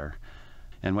of water.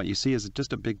 And what you see is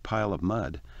just a big pile of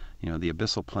mud. You know, the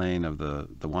abyssal plain of the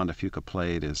Juan de Fuca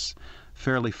plate is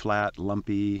fairly flat,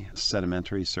 lumpy,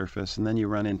 sedimentary surface. And then you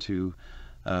run into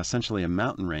essentially a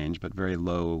mountain range, but very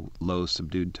low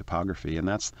subdued topography. And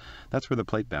that's where the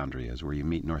plate boundary is, where you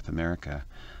meet North America.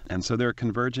 And so they're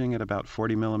converging at about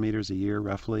 40 millimeters a year,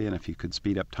 roughly. And if you could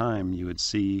speed up time, you would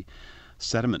see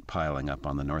sediment piling up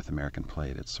on the North American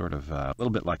plate. It's sort of a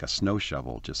little bit like a snow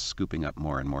shovel, just scooping up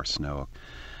more and more snow.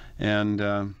 And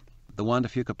the Juan de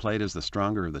Fuca plate is the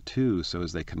stronger of the two, so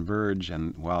as they converge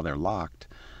and while they're locked,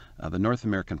 the North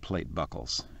American plate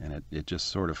buckles, and it just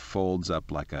sort of folds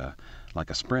up like a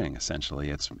spring,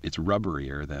 essentially. It's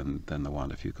rubberier than the Juan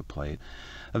de Fuca plate.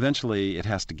 Eventually, it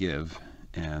has to give,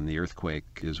 and the earthquake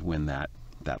is when that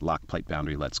locked plate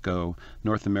boundary lets go.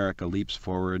 North America leaps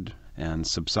forward and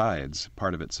subsides.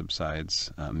 Part of it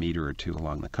subsides a meter or two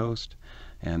along the coast,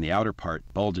 and the outer part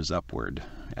bulges upward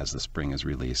as the spring is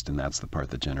released, and that's the part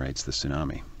that generates the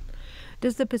tsunami.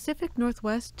 Does the Pacific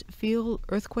Northwest feel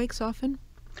earthquakes often?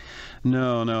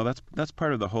 No, that's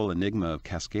part of the whole enigma of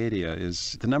Cascadia,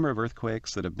 is the number of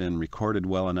earthquakes that have been recorded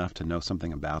well enough to know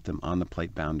something about them on the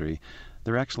plate boundary.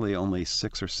 There are actually only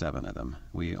 6 or 7 of them.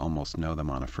 We almost know them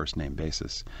on a first-name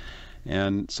basis.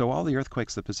 And so all the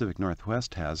earthquakes the Pacific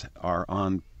Northwest has are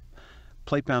on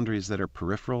plate boundaries that are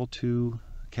peripheral to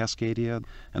Cascadia,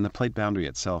 and the plate boundary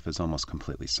itself is almost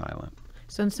completely silent.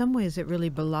 So in some ways it really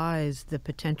belies the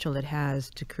potential it has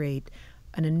to create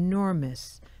an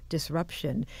enormous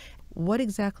disruption. What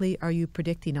exactly are you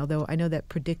predicting? Although I know that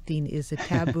predicting is a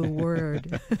taboo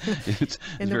word. It's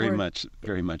very much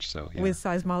so. Yeah. With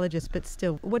seismologists, but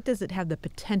still, what does it have the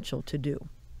potential to do?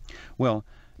 Well,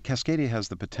 Cascadia has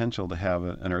the potential to have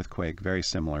an earthquake very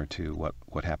similar to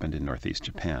what happened in northeast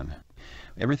Japan.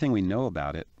 Everything we know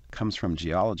about it comes from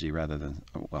geology rather than,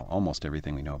 well, almost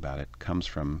everything we know about it comes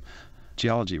from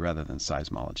geology rather than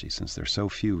seismology. Since there's so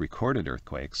few recorded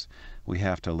earthquakes, we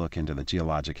have to look into the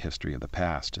geologic history of the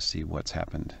past to see what's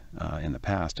happened in the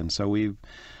past. And so we've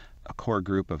a core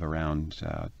group of around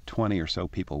 20 or so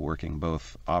people working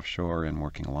both offshore and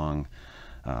working along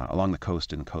the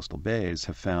coast in coastal bays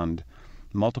have found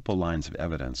multiple lines of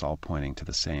evidence all pointing to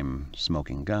the same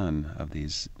smoking gun of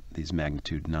these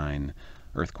magnitude 9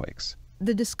 earthquakes.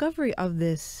 The discovery of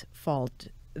this fault,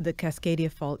 the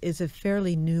Cascadia fault, is a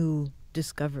fairly new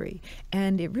discovery,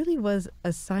 and it really was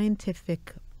a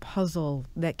scientific puzzle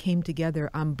that came together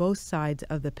on both sides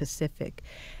of the Pacific.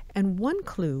 And one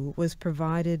clue was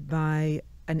provided by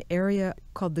an area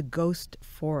called the Ghost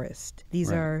Forest.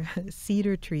 These are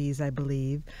cedar trees, I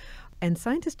believe. And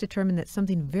scientists determined that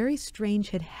something very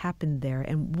strange had happened there.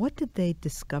 And what did they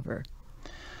discover?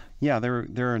 Yeah, there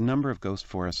are a number of ghost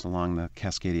forests along the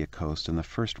Cascadia coast. And the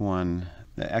first one,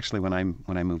 actually, when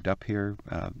I moved up here,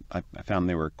 I found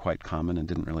they were quite common and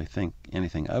didn't really think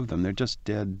anything of them. They're just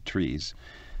dead trees.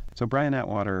 So Brian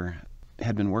Atwater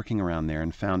had been working around there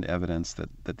and found evidence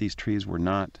that these trees were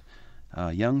not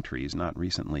young trees, not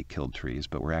recently killed trees,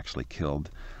 but were actually killed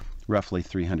roughly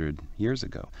 300 years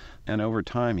ago. And over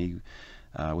time, he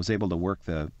was able to work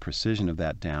the precision of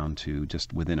that down to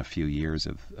just within a few years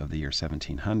of the year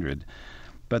 1700.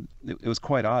 But it was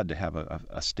quite odd to have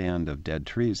a stand of dead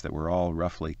trees that were all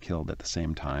roughly killed at the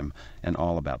same time and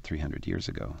all about 300 years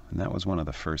ago. And that was one of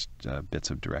the first bits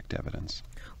of direct evidence.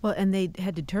 Well, and they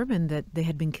had determined that they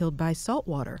had been killed by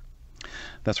saltwater.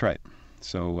 That's right.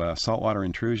 So saltwater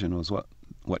intrusion was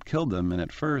what killed them. And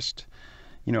at first,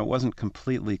 it wasn't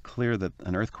completely clear that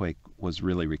an earthquake was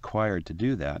really required to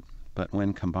do that. But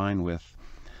when combined with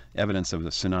evidence of the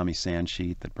tsunami sand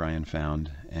sheet that Brian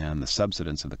found and the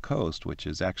subsidence of the coast, which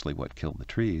is actually what killed the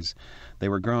trees, they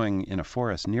were growing in a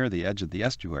forest near the edge of the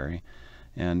estuary.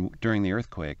 And during the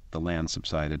earthquake, the land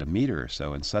subsided a meter or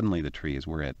so, and suddenly the trees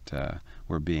were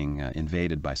being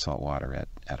invaded by salt water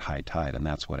at high tide, and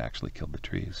that's what actually killed the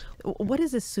trees. What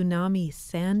is a tsunami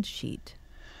sand sheet?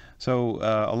 So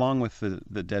along with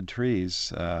the dead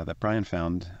trees that Brian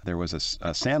found, there was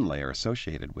a sand layer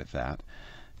associated with that.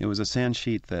 It was a sand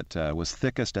sheet that was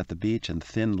thickest at the beach and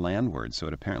thinned landward, so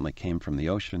it apparently came from the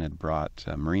ocean, had brought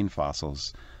marine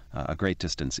fossils a great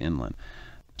distance inland.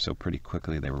 So pretty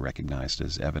quickly they were recognized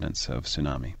as evidence of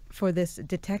tsunami. For this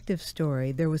detective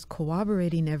story, there was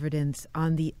corroborating evidence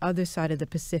on the other side of the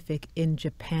Pacific in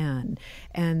Japan.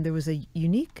 And there was a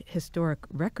unique historic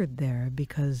record there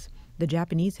because the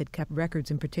Japanese had kept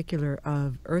records in particular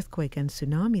of earthquake and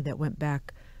tsunami that went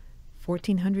back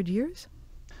 1,400 years?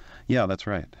 Yeah, that's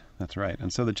right. That's right.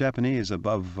 And so the Japanese,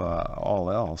 above all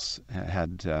else,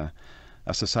 had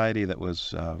a society that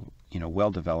was,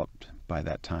 well developed by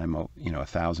that time,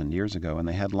 1,000 years ago, and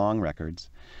they had long records.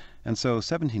 And so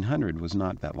 1700 was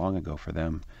not that long ago for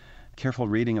them. Careful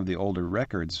reading of the older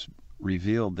records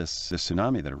revealed this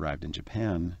tsunami that arrived in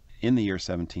Japan in the year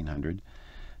 1700.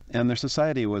 And their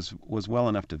society was well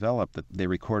enough developed that they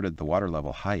recorded the water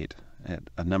level height at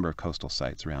a number of coastal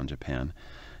sites around Japan.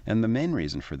 And the main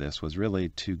reason for this was really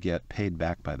to get paid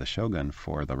back by the shogun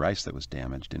for the rice that was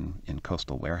damaged in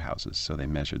coastal warehouses. So they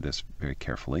measured this very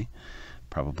carefully,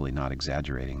 probably not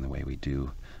exaggerating the way we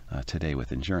do today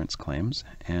with insurance claims.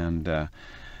 And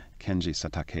Kenji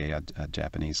Satake, a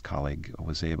Japanese colleague,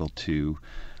 was able to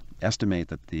estimate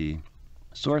that the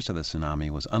source of the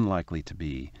tsunami was unlikely to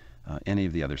be any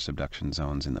of the other subduction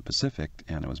zones in the Pacific,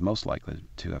 and it was most likely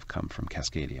to have come from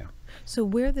Cascadia. So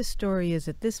where the story is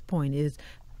at this point is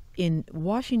in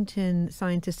Washington,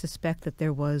 scientists suspect that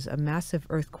there was a massive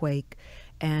earthquake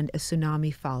and a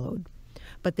tsunami followed.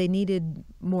 But they needed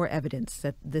more evidence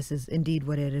that this is indeed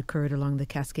what had occurred along the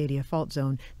Cascadia fault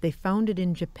zone. They found it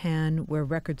in Japan, where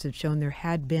records had shown there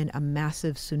had been a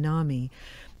massive tsunami.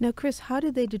 Now, Chris, how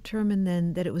did they determine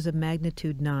then that it was a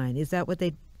magnitude 9? Is that what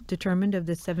they determined of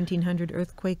the 1700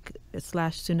 earthquake /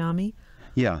 tsunami?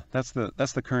 Yeah, that's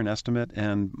the current estimate,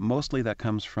 and mostly that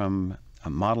comes from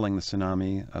modeling the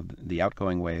tsunami of the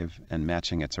outgoing wave and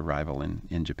matching its arrival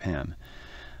in Japan.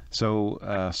 So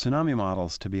tsunami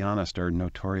models, to be honest, are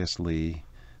notoriously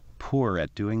poor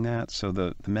at doing that. So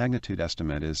the magnitude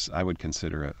estimate is, I would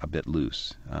consider, a bit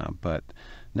loose. But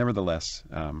nevertheless,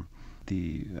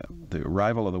 the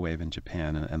arrival of the wave in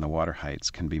Japan and the water heights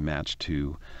can be matched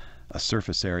to a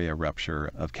surface area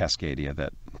rupture of Cascadia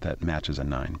that matches a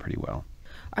 9 pretty well.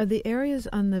 Are the areas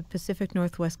on the Pacific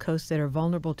Northwest coast that are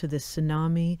vulnerable to this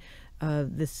tsunami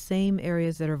the same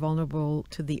areas that are vulnerable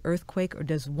to the earthquake, or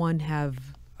does one have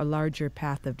a larger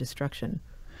path of destruction?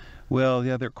 Well,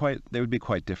 yeah, they would be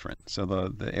quite different. So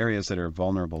the areas that are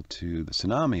vulnerable to the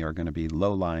tsunami are going to be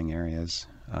low-lying areas,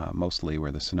 mostly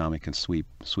where the tsunami can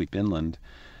sweep inland.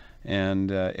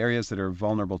 And areas that are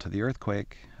vulnerable to the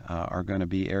earthquake are going to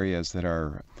be areas that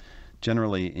are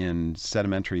generally in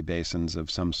sedimentary basins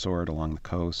of some sort along the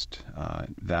coast,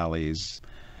 valleys.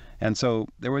 And so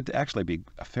there would actually be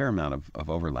a fair amount of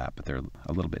overlap, but they're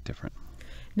a little bit different.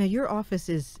 Now, your office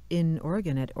is in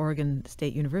Oregon at Oregon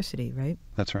State University, right?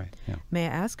 That's right, yeah. May I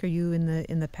ask, are you in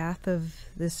the path of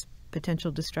this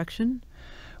potential destruction?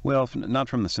 Well, not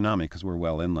from the tsunami because we're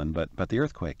well inland, but the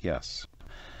earthquake, yes.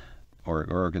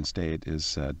 Oregon State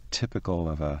is typical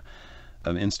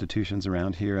of institutions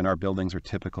around here, and our buildings are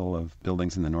typical of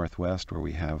buildings in the Northwest where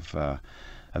we have a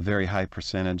very high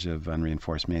percentage of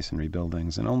unreinforced masonry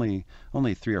buildings, and only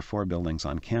 3 or 4 buildings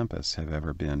on campus have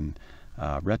ever been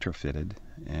retrofitted,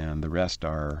 and the rest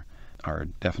are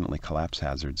definitely collapse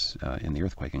hazards in the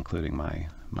earthquake, including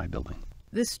my building.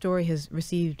 This story has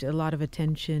received a lot of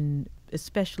attention,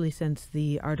 especially since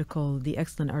the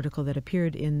excellent article that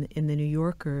appeared in the New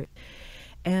Yorker.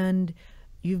 And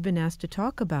you've been asked to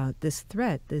talk about this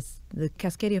threat, the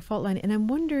Cascadia fault line, and I'm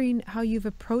wondering how you've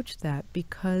approached that,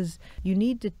 because you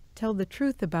need to tell the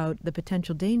truth about the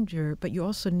potential danger, but you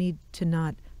also need to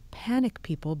not panic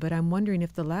people, but I'm wondering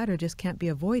if the latter just can't be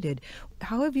avoided.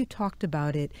 How have you talked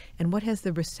about it, and what has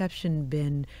the reception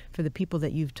been for the people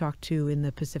that you've talked to in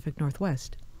the Pacific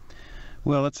Northwest?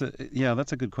 Well, that's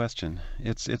a good question.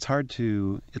 It's hard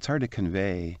to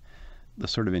convey the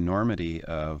sort of enormity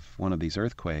of one of these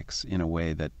earthquakes in a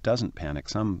way that doesn't panic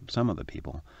some of the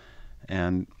people.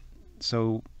 And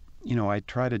so, I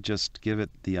try to just give it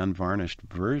the unvarnished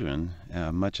version,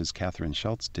 much as Catherine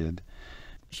Schultz did.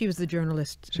 She was the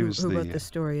journalist who wrote the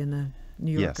story in the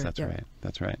New Yorker. Yes, that's right.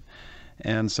 That's right.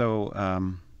 And so,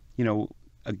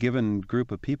 a given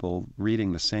group of people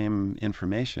reading the same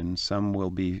information, some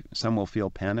will feel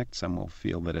panicked, some will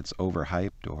feel that it's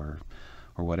overhyped or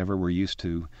whatever. We're used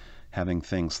to having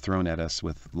things thrown at us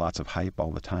with lots of hype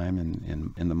all the time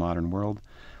in the modern world.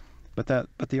 But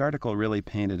the article really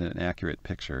painted an accurate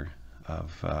picture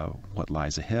of what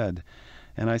lies ahead.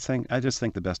 And I just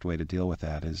think the best way to deal with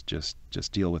that is just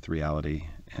deal with reality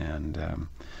and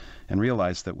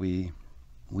realize that we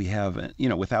have,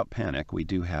 without panic, we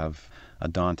do have a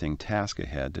daunting task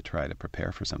ahead to try to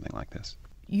prepare for something like this.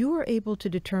 You were able to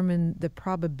determine the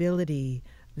probability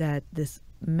that this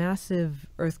massive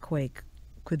earthquake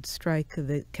could strike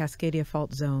the Cascadia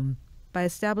fault zone by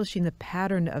establishing the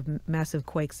pattern of massive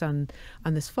quakes on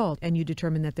this fault. And you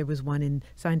determined that there was one, and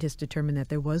scientists determined that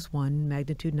there was one,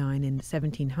 magnitude 9 in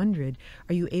 1700.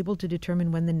 Are you able to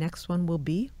determine when the next one will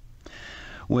be?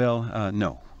 Well,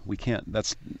 no, we can't.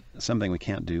 That's something we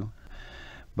can't do.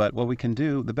 But what we can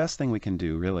do, the best thing we can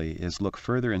do really, is look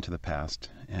further into the past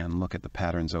and look at the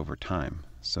patterns over time.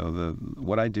 So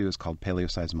what I do is called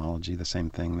paleo-seismology, the same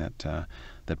thing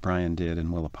that Brian did in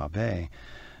Willapa Bay.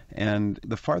 And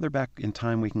the farther back in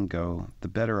time we can go, the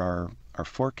better our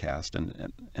forecast,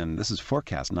 and this is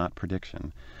forecast, not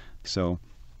prediction. So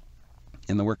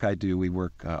in the work I do, we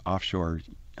work offshore,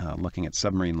 looking at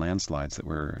submarine landslides that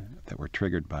were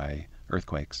triggered by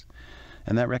earthquakes.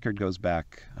 And that record goes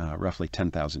back roughly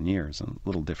 10,000 years, and a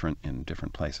little different in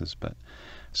different places. But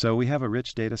so we have a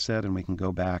rich data set, and we can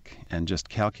go back and just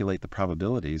calculate the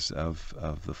probabilities of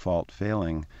the fault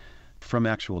failing from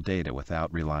actual data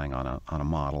without relying on a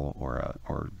model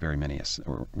or very many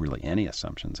or really any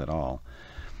assumptions at all.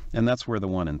 And that's where the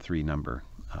 1 in 3 number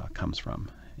comes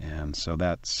from. And so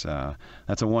that's a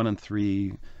 1 in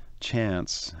 3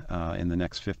 chance in the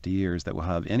next 50 years that we'll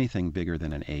have anything bigger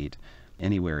than an 8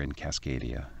 anywhere in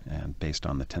Cascadia, and based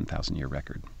on the 10,000-year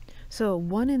record. So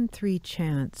 1 in 3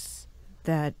 chance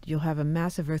that you'll have a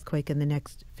massive earthquake in the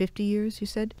next 50 years, you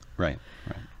said? Right.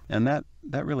 And that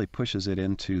really pushes it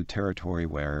into territory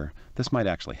where this might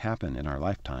actually happen in our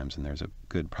lifetimes, and there's a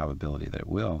good probability that it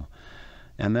will.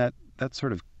 And that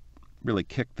sort of really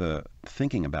kicked the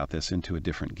thinking about this into a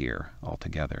different gear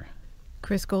altogether.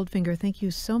 Chris Goldfinger, thank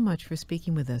you so much for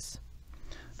speaking with us.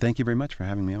 Thank you very much for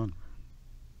having me on.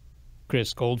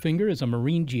 Chris Goldfinger is a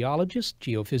marine geologist,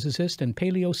 geophysicist, and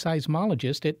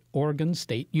paleo-seismologist at Oregon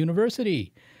State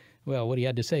University. Well, what he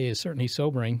had to say is certainly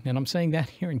sobering, and I'm saying that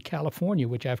here in California,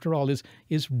 which after all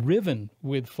is riven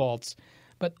with faults.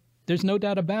 But there's no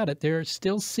doubt about it, there are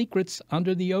still secrets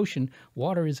under the ocean.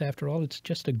 Water is, after all, it's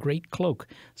just a great cloak.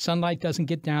 Sunlight doesn't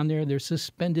get down there. There's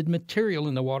suspended material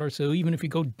in the water, so even if you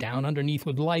go down underneath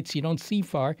with lights, you don't see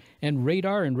far. And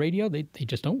radar and radio, they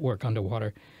just don't work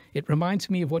underwater. It reminds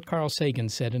me of what Carl Sagan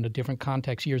said in a different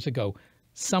context years ago.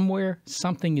 Somewhere,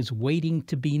 something is waiting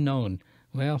to be known.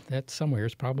 Well, that somewhere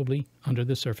is probably under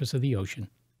the surface of the ocean.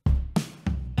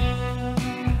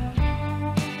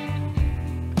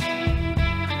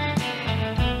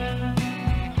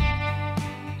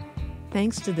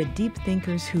 Thanks to the deep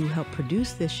thinkers who helped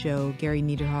produce this show, Gary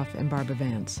Niederhoff and Barbara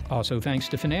Vance. Also thanks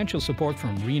to financial support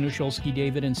from Rena Shulsky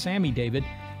David and Sammy David.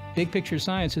 Big Picture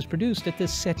Science is produced at the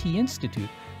SETI Institute,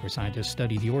 where scientists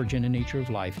study the origin and nature of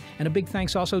life. And a big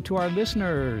thanks also to our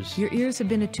listeners. Your ears have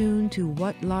been attuned to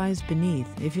what lies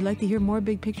beneath. If you'd like to hear more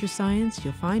Big Picture Science,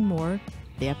 you'll find more.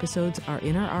 The episodes are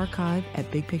in our archive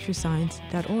at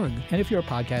bigpicturescience.org. And if you're a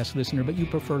podcast listener, but you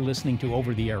prefer listening to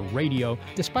over-the-air radio,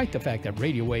 despite the fact that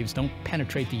radio waves don't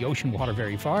penetrate the ocean water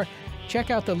very far, check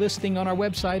out the listing on our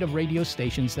website of radio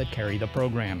stations that carry the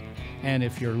program. And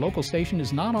if your local station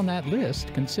is not on that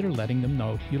list, consider letting them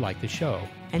know you like the show.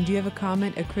 And do you have a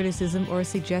comment, a criticism, or a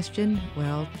suggestion?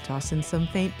 Well, toss in some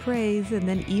faint praise and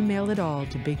then email it all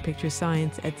to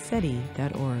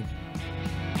bigpicturescience@seti.org.